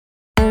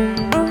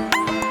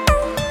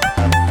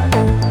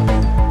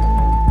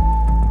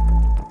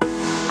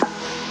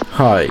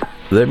Hi,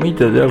 the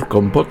Media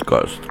Delcom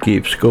podcast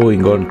keeps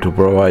going on to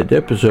provide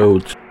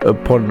episodes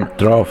upon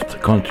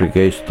draft country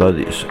case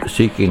studies,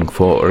 seeking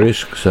for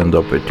risks and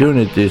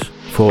opportunities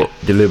for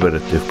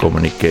deliberative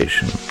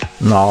communication.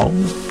 Now,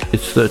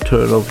 it's the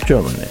turn of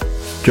Germany.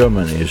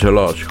 Germany is a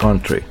large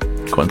country,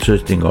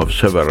 consisting of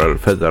several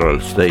federal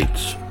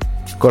states.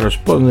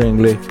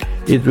 Correspondingly,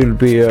 it will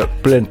be a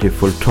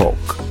plentiful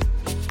talk.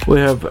 We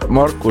have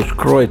Markus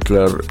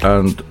Kreutler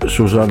and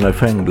Susanne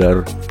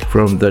Fengler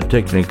from the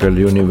Technical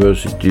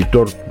University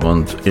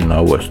Dortmund in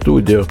our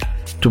studio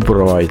to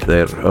provide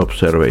their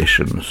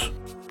observations.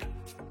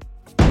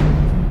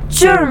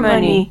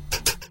 Germany.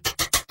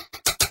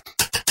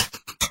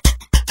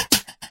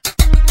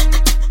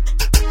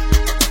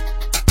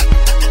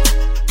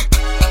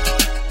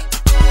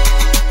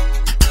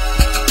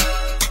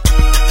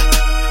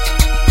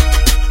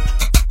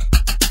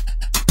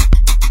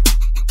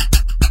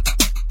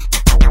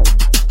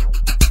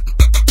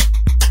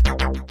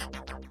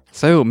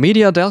 So,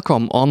 Media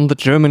Delcom on the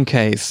German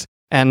case.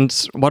 And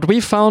what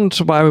we found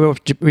while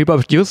we were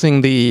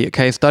producing the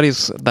case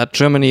studies, that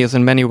Germany is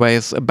in many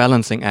ways a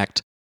balancing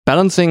act.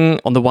 Balancing,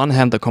 on the one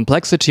hand, the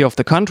complexity of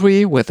the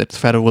country with its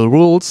federal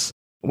rules,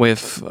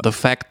 with the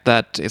fact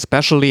that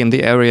especially in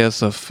the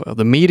areas of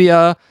the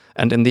media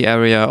and in the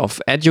area of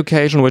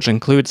education, which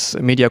includes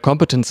media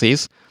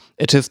competencies,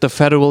 it is the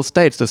federal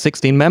states, the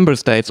 16 member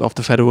states of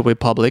the Federal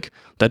Republic,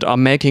 that are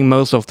making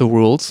most of the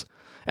rules.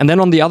 And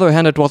then on the other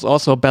hand, it was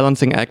also a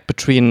balancing act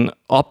between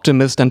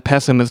optimist and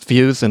pessimist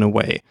views in a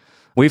way.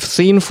 We've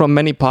seen from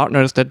many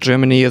partners that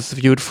Germany is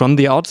viewed from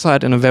the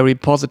outside in a very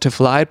positive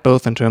light,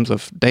 both in terms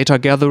of data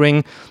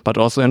gathering, but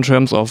also in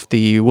terms of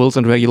the rules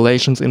and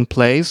regulations in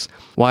place.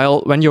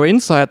 While when you're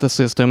inside the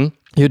system,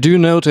 you do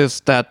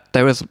notice that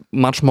there is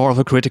much more of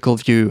a critical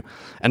view.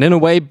 And in a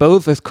way,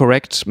 both is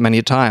correct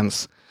many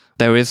times.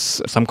 There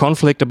is some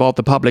conflict about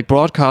the public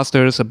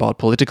broadcasters, about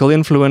political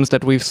influence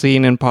that we've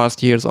seen in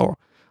past years, or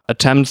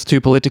attempts to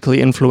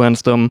politically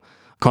influence them,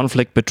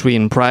 conflict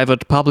between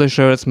private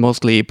publishers,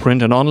 mostly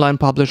print and online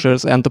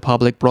publishers, and the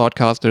public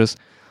broadcasters.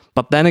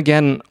 But then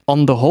again,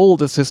 on the whole,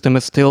 the system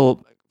is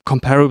still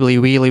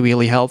comparably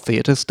really healthy.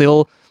 It is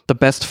still the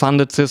best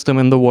funded system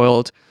in the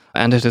world,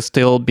 and it is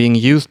still being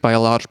used by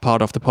a large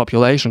part of the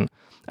population.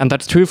 And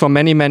that's true for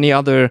many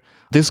other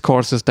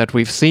discourses that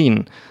we've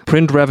seen.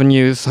 Print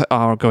revenues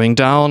are going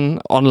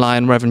down,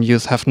 online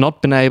revenues have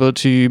not been able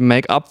to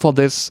make up for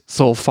this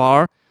so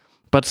far.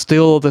 But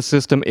still the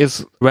system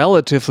is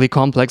relatively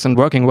complex and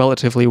working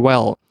relatively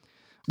well.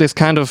 This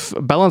kind of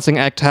balancing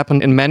act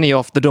happened in many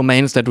of the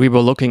domains that we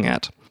were looking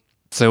at.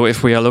 So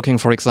if we are looking,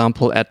 for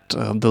example, at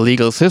the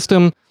legal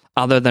system,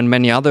 other than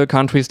many other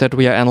countries that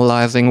we are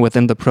analyzing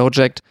within the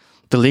project,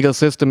 the legal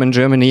system in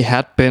Germany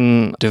had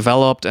been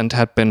developed and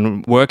had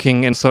been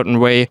working in a certain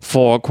way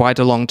for quite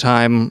a long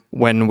time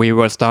when we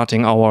were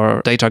starting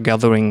our data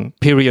gathering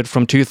period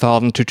from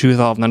 2000 to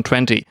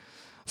 2020.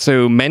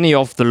 So many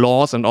of the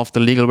laws and of the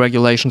legal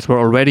regulations were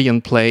already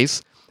in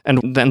place, and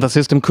then the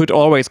system could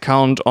always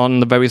count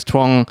on the very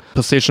strong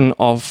position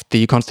of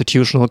the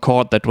Constitutional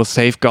Court that was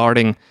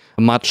safeguarding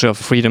much of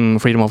freedom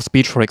of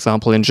speech, for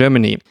example, in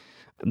Germany.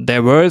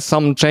 There were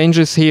some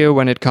changes here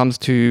when it comes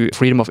to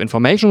freedom of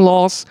information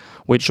laws,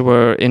 which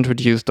were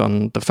introduced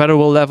on the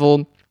federal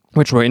level,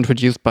 which were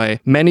introduced by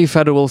many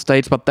federal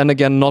states, but then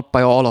again, not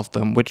by all of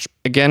them, which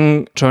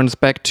again turns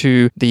back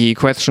to the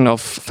question of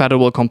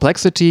federal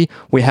complexity.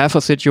 We have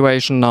a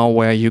situation now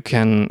where you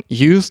can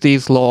use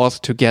these laws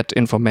to get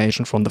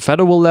information from the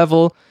federal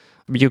level.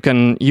 You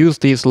can use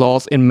these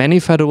laws in many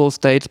federal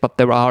states, but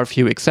there are a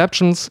few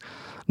exceptions,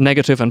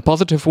 negative and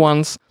positive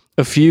ones.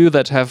 A few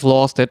that have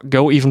laws that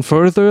go even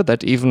further,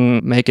 that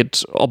even make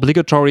it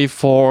obligatory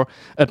for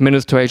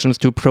administrations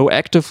to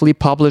proactively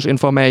publish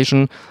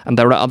information. And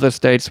there are other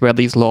states where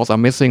these laws are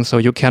missing, so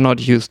you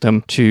cannot use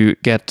them to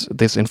get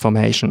this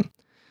information.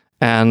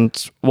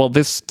 And well,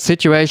 this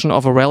situation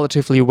of a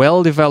relatively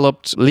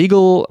well-developed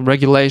legal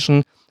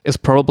regulation is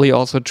probably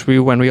also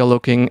true when we are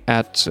looking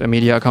at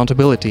media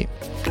accountability.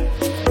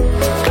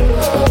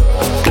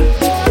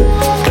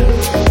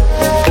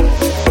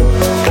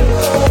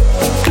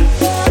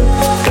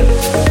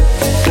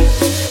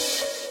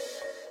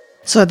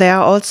 So there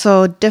are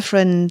also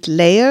different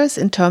layers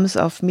in terms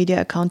of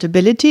media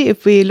accountability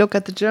if we look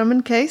at the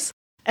German case.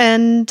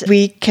 And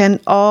we can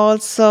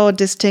also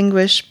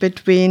distinguish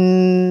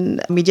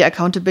between media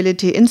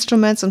accountability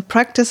instruments and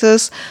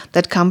practices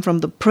that come from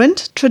the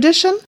print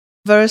tradition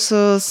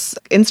versus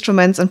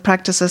instruments and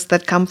practices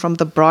that come from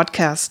the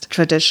broadcast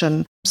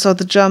tradition. So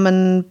the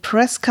German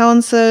Press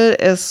Council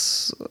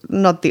is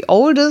not the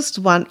oldest,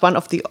 one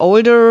of the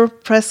older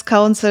press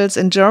councils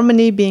in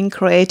Germany, being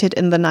created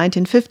in the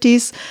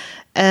 1950s.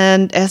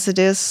 And as it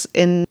is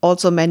in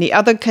also many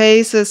other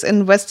cases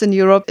in Western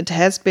Europe, it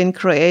has been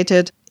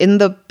created in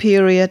the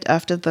period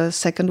after the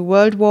Second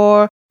World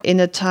War. in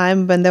a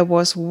time when there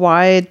was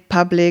wide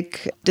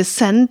public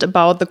dissent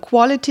about the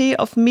quality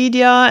of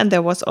media, and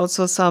there was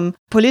also some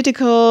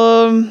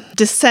political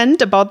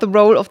dissent about the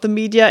role of the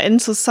media in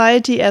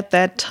society at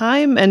that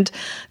time, and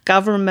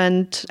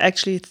government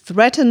actually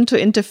threatened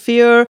to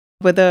interfere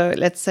with a,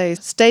 let's say,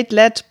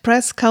 state-led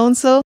press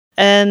council.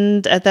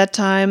 And at that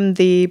time,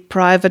 the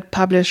private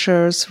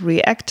publishers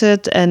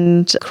reacted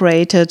and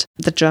created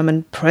the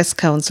German Press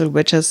Council,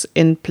 which is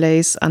in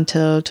place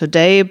until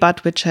today,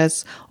 but which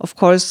has, of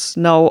course,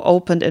 now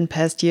opened in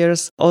past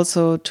years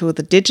also to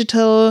the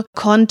digital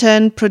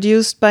content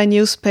produced by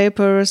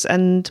newspapers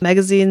and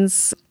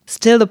magazines.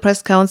 Still, the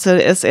Press Council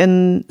is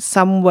in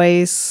some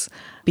ways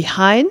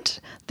behind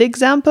the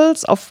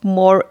examples of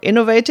more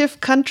innovative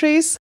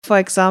countries. For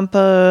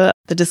example,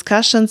 the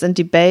discussions and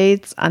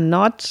debates are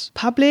not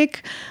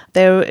public.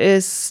 There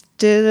is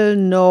still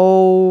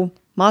no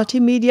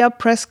multimedia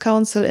press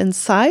council in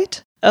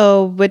sight,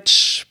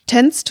 which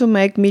tends to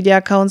make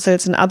media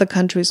councils in other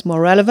countries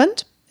more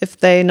relevant if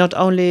they not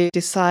only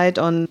decide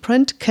on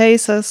print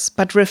cases,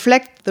 but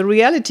reflect the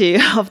reality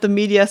of the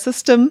media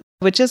system,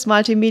 which is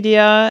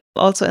multimedia,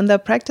 also in their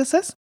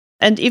practices.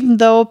 And even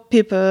though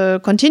people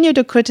continue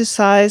to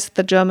criticize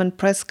the German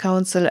Press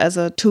Council as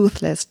a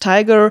toothless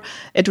tiger,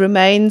 it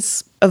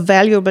remains a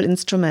valuable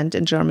instrument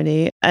in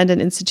Germany and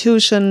an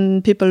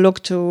institution people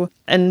look to,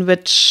 and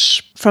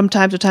which from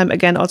time to time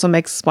again also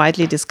makes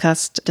widely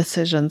discussed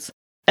decisions.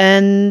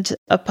 And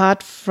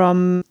apart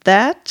from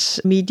that,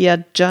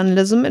 media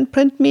journalism in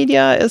print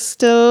media is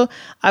still,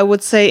 I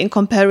would say, in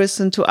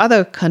comparison to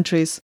other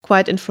countries,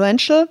 quite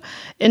influential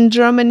in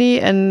Germany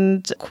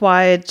and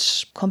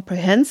quite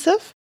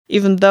comprehensive.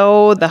 Even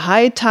though the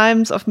high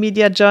times of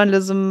media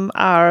journalism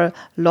are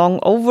long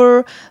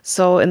over.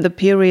 So in the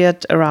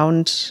period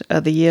around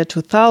the year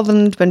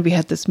 2000, when we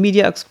had this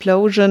media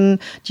explosion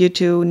due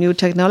to new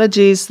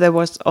technologies, there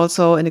was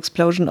also an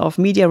explosion of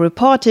media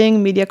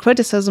reporting, media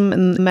criticism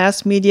in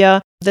mass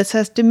media. This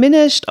has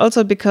diminished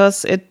also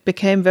because it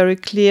became very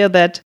clear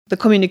that the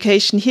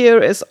communication here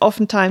is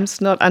oftentimes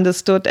not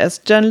understood as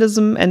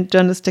journalism and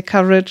journalistic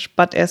coverage,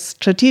 but as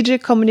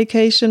strategic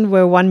communication,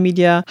 where one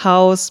media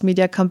house,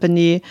 media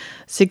company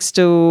seeks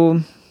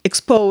to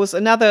expose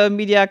another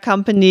media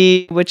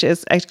company, which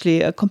is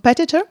actually a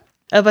competitor.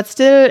 But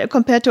still,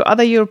 compared to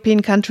other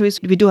European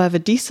countries, we do have a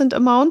decent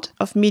amount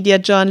of media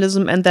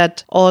journalism, and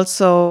that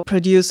also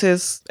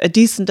produces a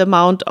decent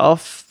amount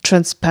of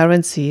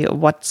transparency of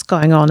what's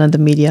going on in the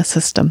media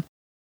system.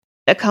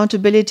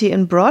 Accountability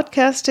in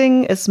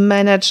broadcasting is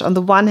managed on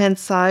the one hand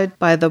side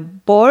by the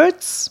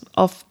boards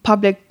of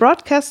public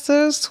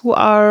broadcasters, who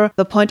are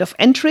the point of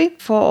entry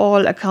for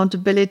all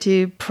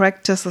accountability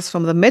practices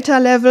from the meta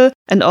level.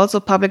 And also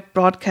public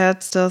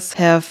broadcasters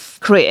have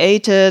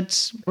created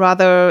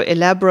rather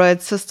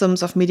elaborate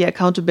systems of media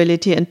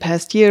accountability in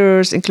past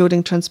years,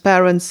 including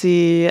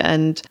transparency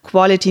and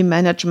quality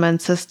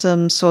management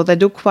systems. So they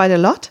do quite a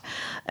lot.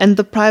 And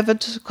the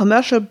private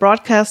commercial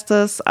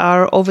broadcasters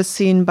are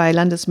overseen by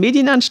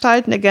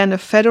Landesmedienanstalten, again, a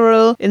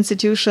federal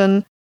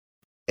institution.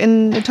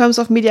 In terms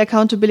of media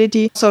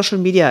accountability, social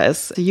media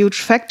is a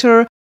huge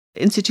factor.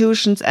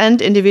 Institutions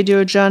and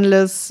individual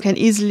journalists can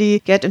easily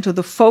get into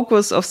the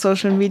focus of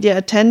social media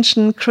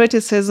attention,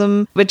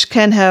 criticism, which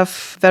can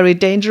have very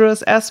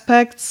dangerous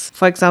aspects.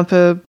 For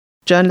example,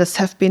 journalists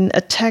have been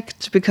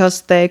attacked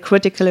because they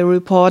critically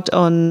report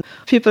on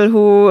people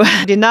who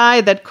deny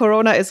that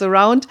corona is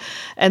around,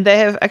 and they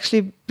have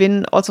actually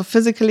been also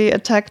physically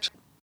attacked.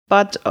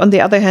 But on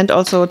the other hand,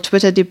 also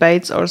Twitter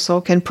debates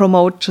also can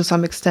promote to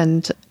some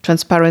extent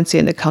transparency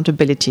and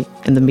accountability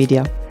in the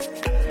media.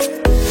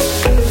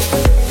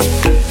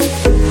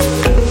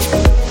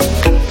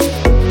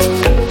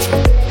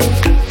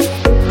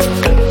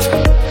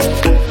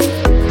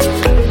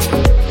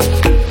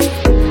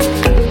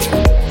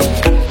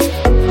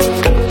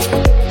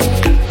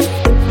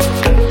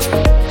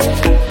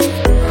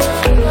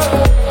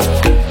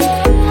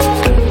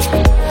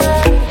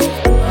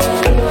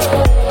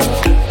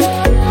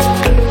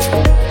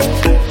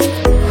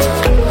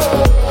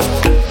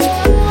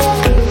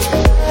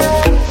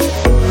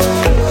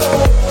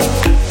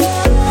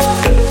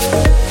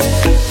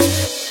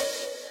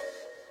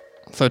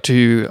 So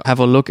to have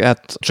a look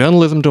at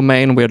journalism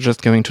domain, we're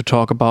just going to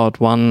talk about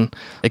one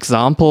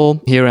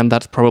example here, and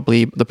that's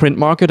probably the print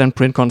market and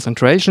print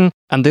concentration.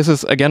 And this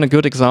is, again, a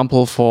good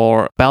example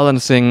for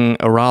balancing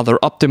a rather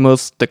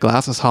optimist, the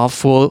glass is half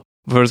full,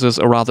 versus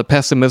a rather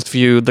pessimist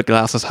view, the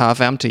glass is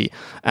half empty.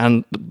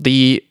 And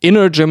the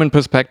inner German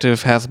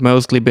perspective has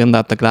mostly been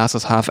that the glass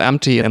is half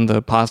empty in the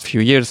past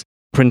few years.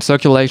 Print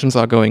circulations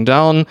are going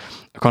down,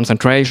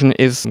 concentration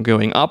is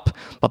going up.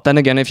 But then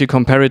again, if you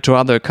compare it to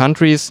other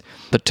countries,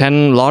 the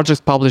 10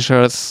 largest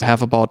publishers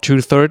have about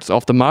 2/3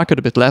 of the market,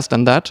 a bit less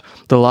than that.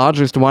 The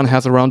largest one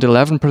has around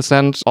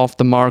 11% of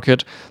the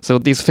market. So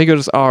these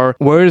figures are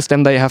worse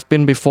than they have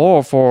been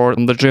before for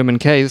the German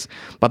case,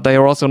 but they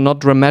are also not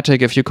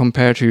dramatic if you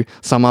compare to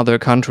some other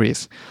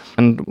countries.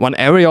 And one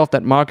area of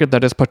that market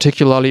that is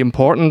particularly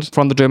important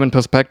from the German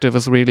perspective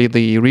is really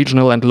the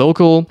regional and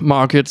local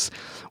markets,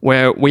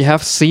 where we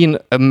have seen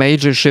a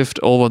major shift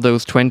over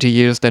those 20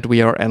 years that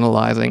we are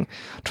analyzing.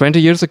 20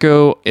 years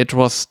ago, it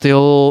was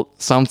still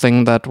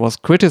something that was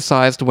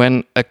criticized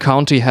when a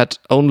county had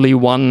only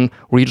one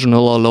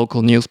regional or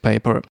local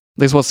newspaper.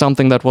 This was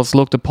something that was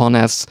looked upon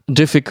as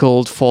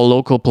difficult for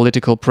local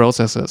political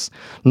processes.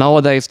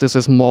 Nowadays, this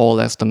is more or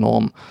less the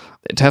norm.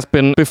 It has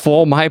been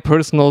before my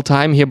personal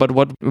time here, but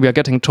what we are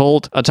getting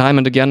told time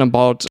and again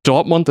about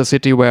Dortmund, the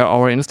city where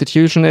our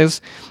institution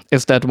is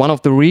that one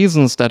of the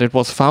reasons that it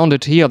was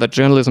founded here, that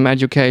journalism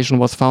education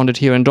was founded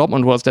here in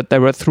Dortmund, was that there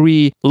were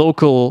 3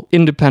 local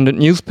independent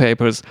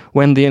newspapers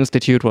when the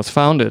institute was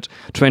founded.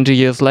 20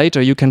 years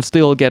later, you can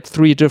still get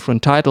 3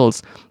 different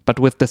titles, but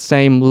with the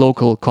same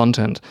local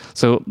content.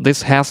 So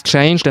this has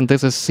changed, and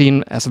this is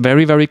seen as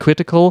very, very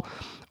critical.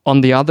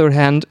 On the other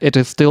hand, it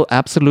is still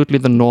absolutely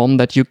the norm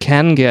that you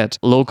can get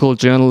local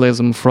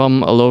journalism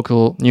from a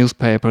local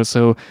newspaper.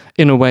 So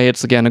in a way,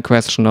 it's again a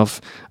question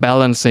of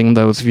balancing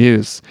those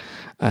views.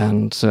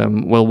 And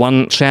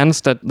one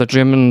chance that the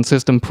German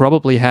system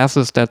probably has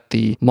is that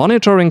the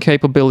monitoring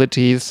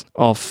capabilities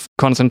of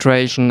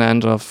concentration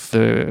and of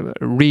the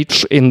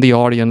reach in the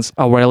audience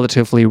are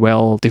relatively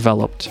well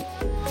developed.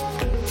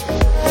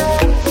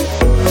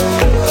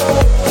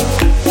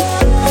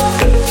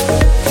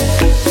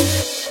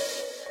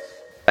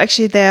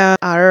 Actually, there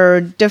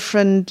are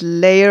different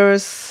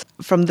layers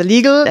from the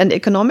legal and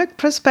economic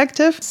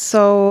perspective.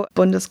 So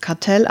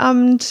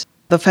Bundeskartellamt,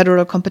 the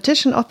Federal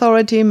Competition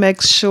Authority,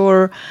 makes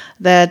sure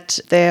that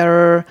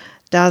there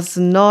does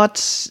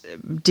not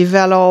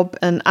develop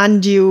an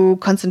undue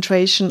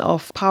concentration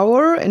of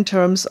power in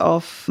terms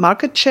of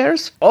market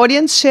shares,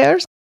 audience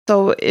shares.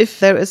 So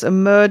if there is a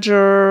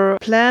merger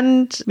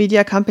planned,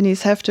 media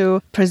companies have to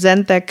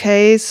present their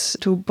case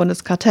to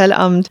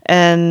Bundeskartellamt,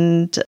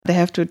 and they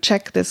have to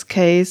check this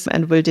case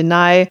and will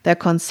deny their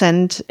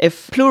consent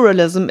if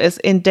pluralism is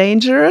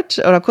endangered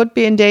or could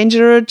be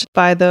endangered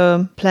by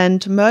the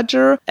planned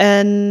merger.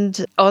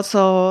 And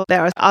also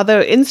there are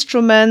other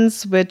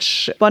instruments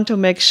which want to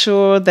make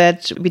sure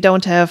that we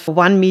don't have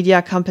one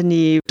media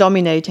company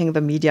dominating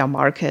the media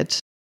market.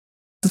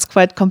 It's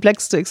quite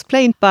complex to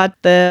explain, but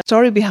the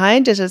story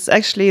behind it is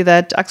actually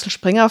that Axel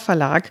Springer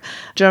Verlag,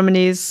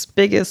 Germany's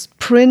biggest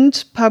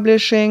print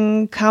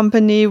publishing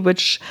company,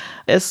 which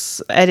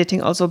is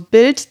editing also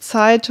Bild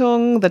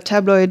Zeitung, the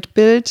tabloid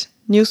Bild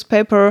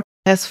newspaper,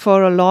 has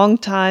for a long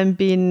time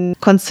been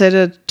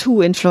considered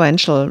too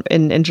influential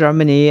in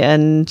Germany.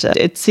 And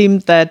it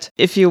seemed that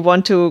if you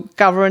want to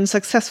govern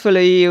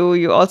successfully,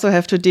 you also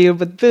have to deal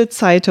with Bild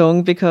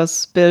Zeitung,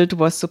 because Bild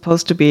was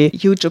supposed to be a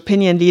huge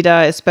opinion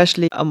leader,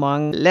 especially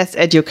among less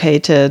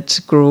educated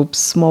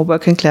groups, more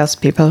working class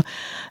people.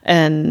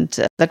 And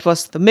that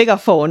was the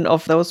megaphone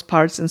of those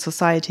parts in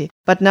society.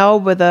 But now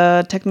with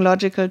a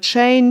technological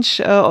change,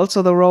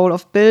 also the role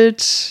of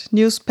Bild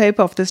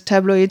newspaper, of this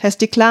tabloid, has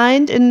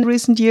declined in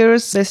recent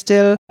years. They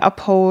still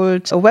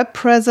uphold a web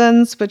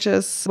presence, which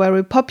is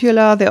very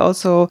popular. They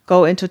also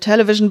go into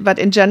television. But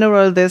in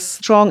general, this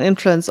strong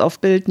influence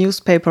of Bild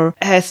newspaper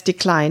has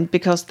declined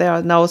because there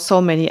are now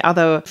so many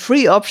other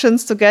free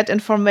options to get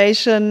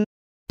information.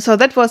 So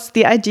that was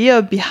the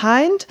idea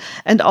behind.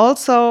 And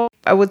also,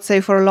 I would say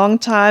for a long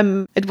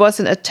time, it was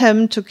an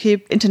attempt to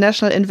keep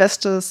international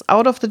investors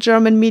out of the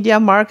German media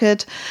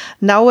market.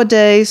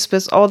 Nowadays,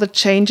 with all the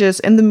changes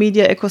in the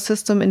media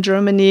ecosystem in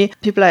Germany,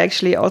 people are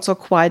actually also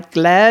quite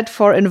glad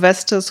for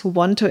investors who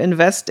want to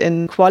invest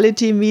in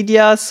quality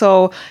media.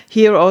 So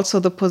here also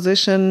the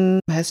position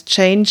has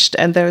changed,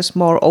 and there is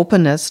more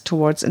openness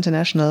towards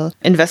international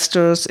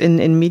investors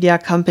in media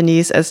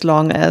companies, as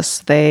long as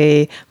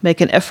they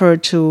make an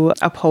effort to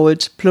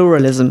uphold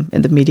pluralism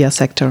in the media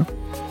sector.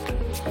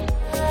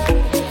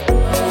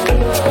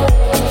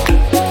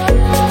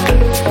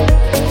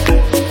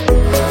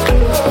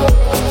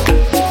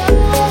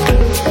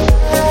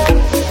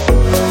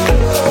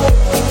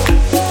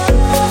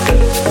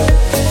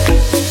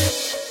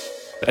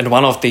 And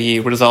one of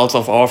the results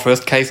of our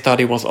first case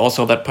study was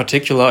also that,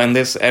 particular in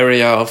this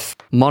area of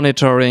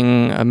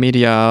monitoring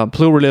media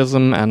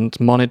pluralism and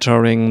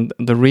monitoring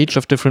the reach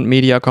of different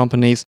media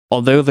companies,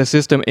 although the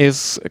system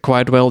is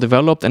quite well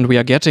developed and we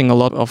are getting a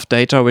lot of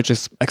data which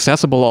is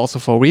accessible also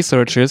for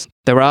researchers,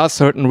 there are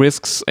certain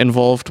risks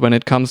involved when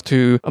it comes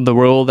to the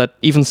role that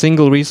even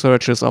single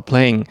researchers are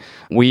playing.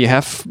 We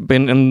have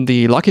been in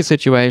the lucky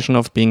situation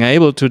of being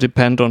able to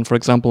depend on, for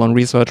example, on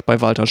research by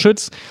Walter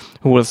Schütz,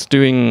 who was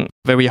doing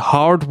very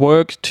hard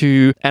work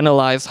to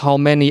analyze how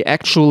many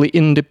actually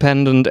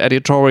independent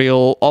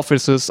editorial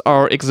offices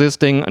are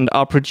existing and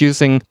are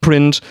producing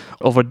print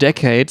over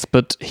decades.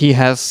 But he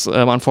has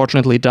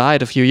unfortunately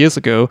died a few years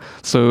ago,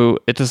 so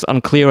it is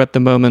unclear at the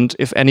moment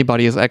if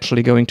anybody is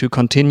actually going to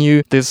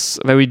continue this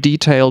very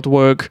detailed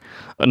work.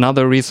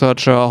 Another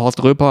researcher, Horst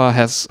Röper,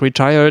 has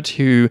retired,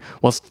 who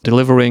was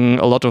delivering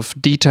a lot of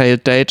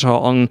detailed data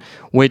on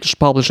which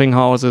publishing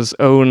houses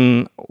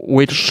own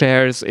which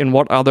shares in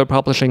what other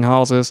publishing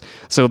houses.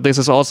 So this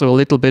is also a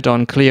little bit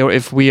unclear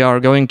if we are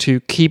going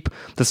to keep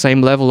the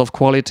same level of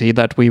quality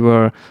that we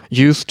were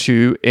used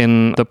to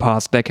in the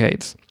past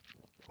decades.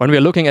 When we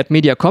are looking at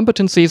media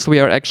competencies, we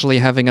are actually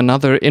having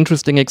another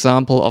interesting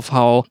example of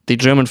how the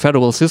German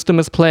federal system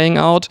is playing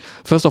out.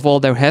 First of all,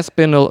 there has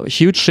been a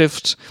huge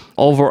shift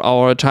over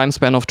our time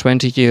span of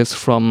 20 years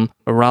from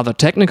a rather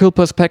technical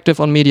perspective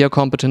on media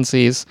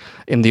competencies.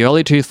 In the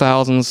early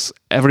 2000s,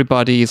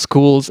 everybody,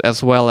 schools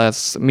as well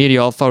as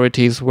media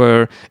authorities,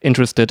 were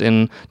interested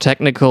in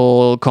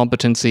technical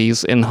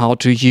competencies, in how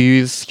to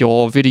use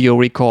your video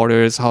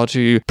recorders, how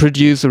to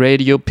produce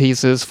radio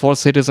pieces for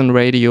citizen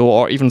radio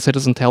or even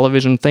citizen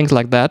television, things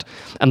like that.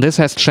 And this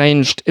has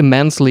changed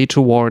immensely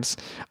towards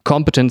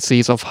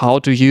competencies of how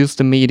to use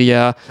the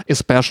media,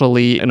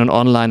 especially in an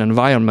online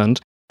environment.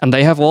 And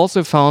they have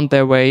also found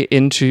their way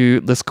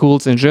into the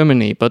schools in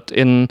Germany, but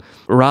in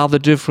rather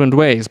different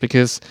ways,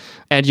 because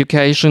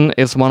education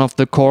is one of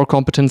the core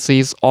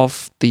competencies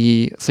of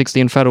the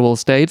 16 federal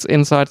states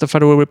inside the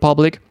Federal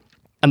Republic.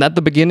 And at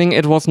the beginning,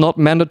 it was not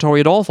mandatory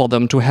at all for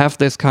them to have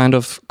this kind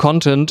of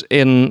content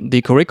in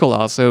the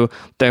curricula. So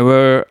there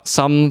were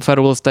some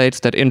federal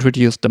states that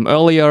introduced them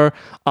earlier,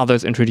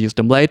 others introduced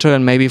them later,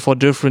 and maybe for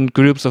different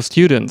groups of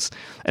students.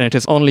 And it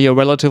is only a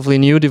relatively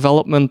new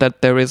development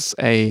that there is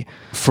a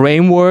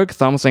framework,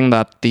 something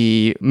that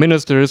the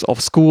ministers of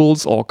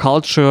schools or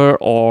culture,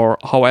 or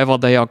however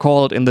they are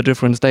called in the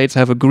different states,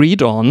 have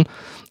agreed on,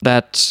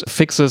 that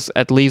fixes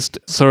at least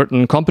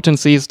certain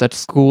competencies that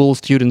school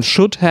students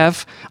should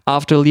have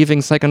after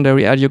leaving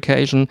secondary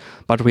education.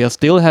 But we are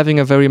still having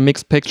a very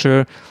mixed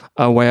picture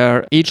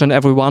where each and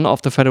every one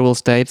of the federal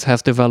states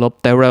has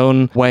developed their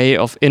own way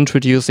of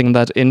introducing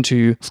that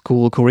into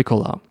school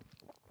curricula.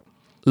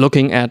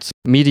 Looking at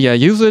media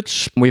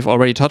usage, we've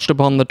already touched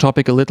upon the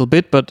topic a little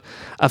bit, but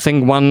I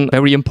think one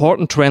very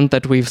important trend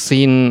that we've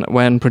seen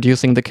when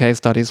producing the case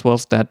studies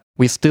was that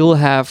we still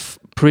have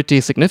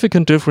pretty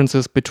significant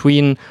differences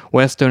between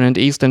Western and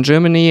Eastern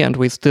Germany, and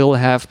we still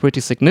have pretty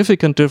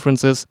significant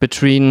differences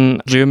between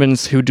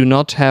Germans who do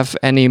not have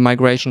any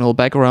migrational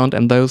background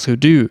and those who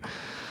do.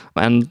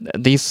 And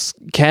these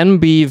can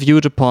be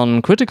viewed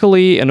upon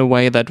critically in a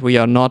way that we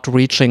are not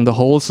reaching the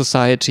whole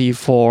society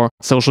for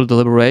social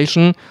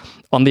deliberation.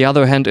 On the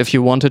other hand, if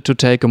you wanted to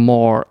take a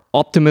more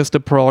optimist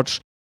approach,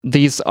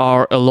 these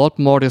are a lot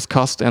more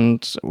discussed,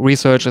 and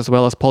research as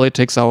well as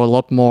politics are a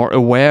lot more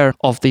aware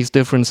of these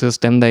differences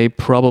than they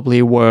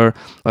probably were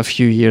a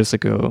few years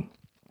ago.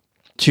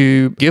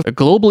 To give a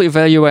global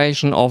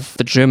evaluation of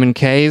the German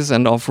case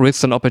and of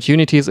risks and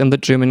opportunities in the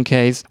German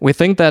case, we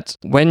think that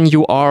when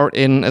you are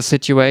in a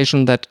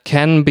situation that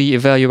can be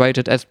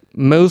evaluated as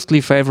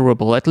mostly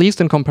favorable, at least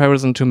in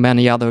comparison to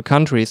many other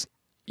countries,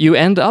 you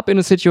end up in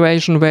a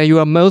situation where you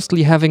are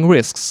mostly having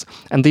risks.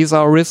 And these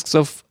are risks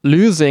of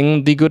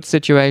losing the good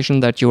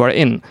situation that you are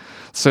in.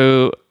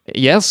 So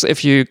yes,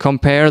 if you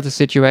compare the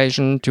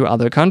situation to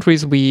other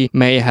countries, we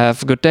may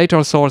have good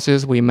data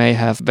sources, we may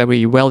have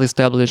very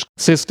well-established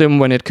system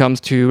when it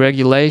comes to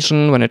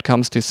regulation, when it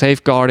comes to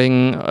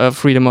safeguarding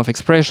freedom of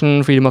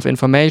expression, freedom of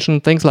information,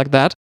 things like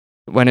that.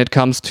 When it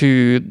comes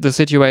to the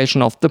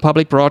situation of the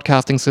public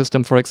broadcasting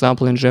system, for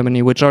example, in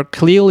Germany, which are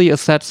clearly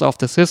assets of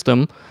the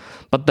system.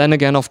 But then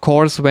again, of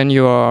course, when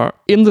you are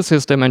in the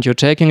system and you're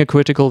taking a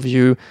critical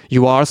view,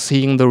 you are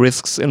seeing the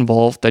risks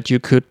involved that you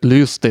could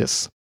lose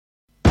this.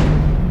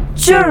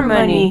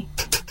 Germany.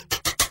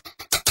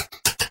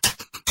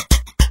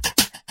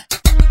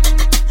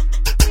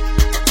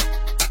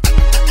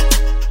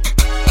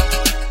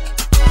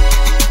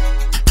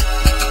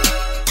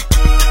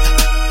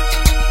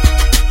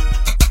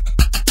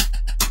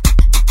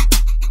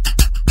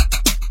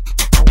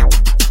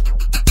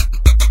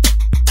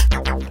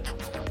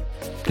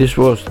 This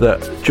was the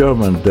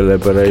German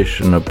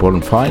deliberation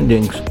upon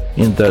findings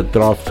in the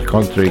draft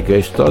country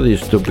case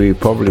studies to be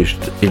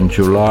published in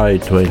July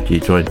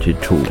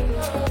 2022.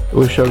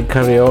 We shall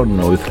carry on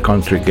with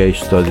country case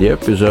study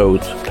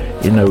episodes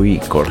in a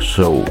week or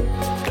so.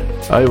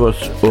 I was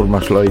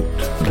Urmas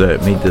Loit, the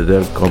Media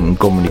Delcom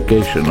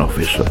communication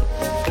officer.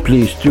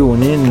 Please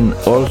tune in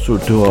also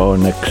to our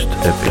next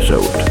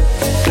episode.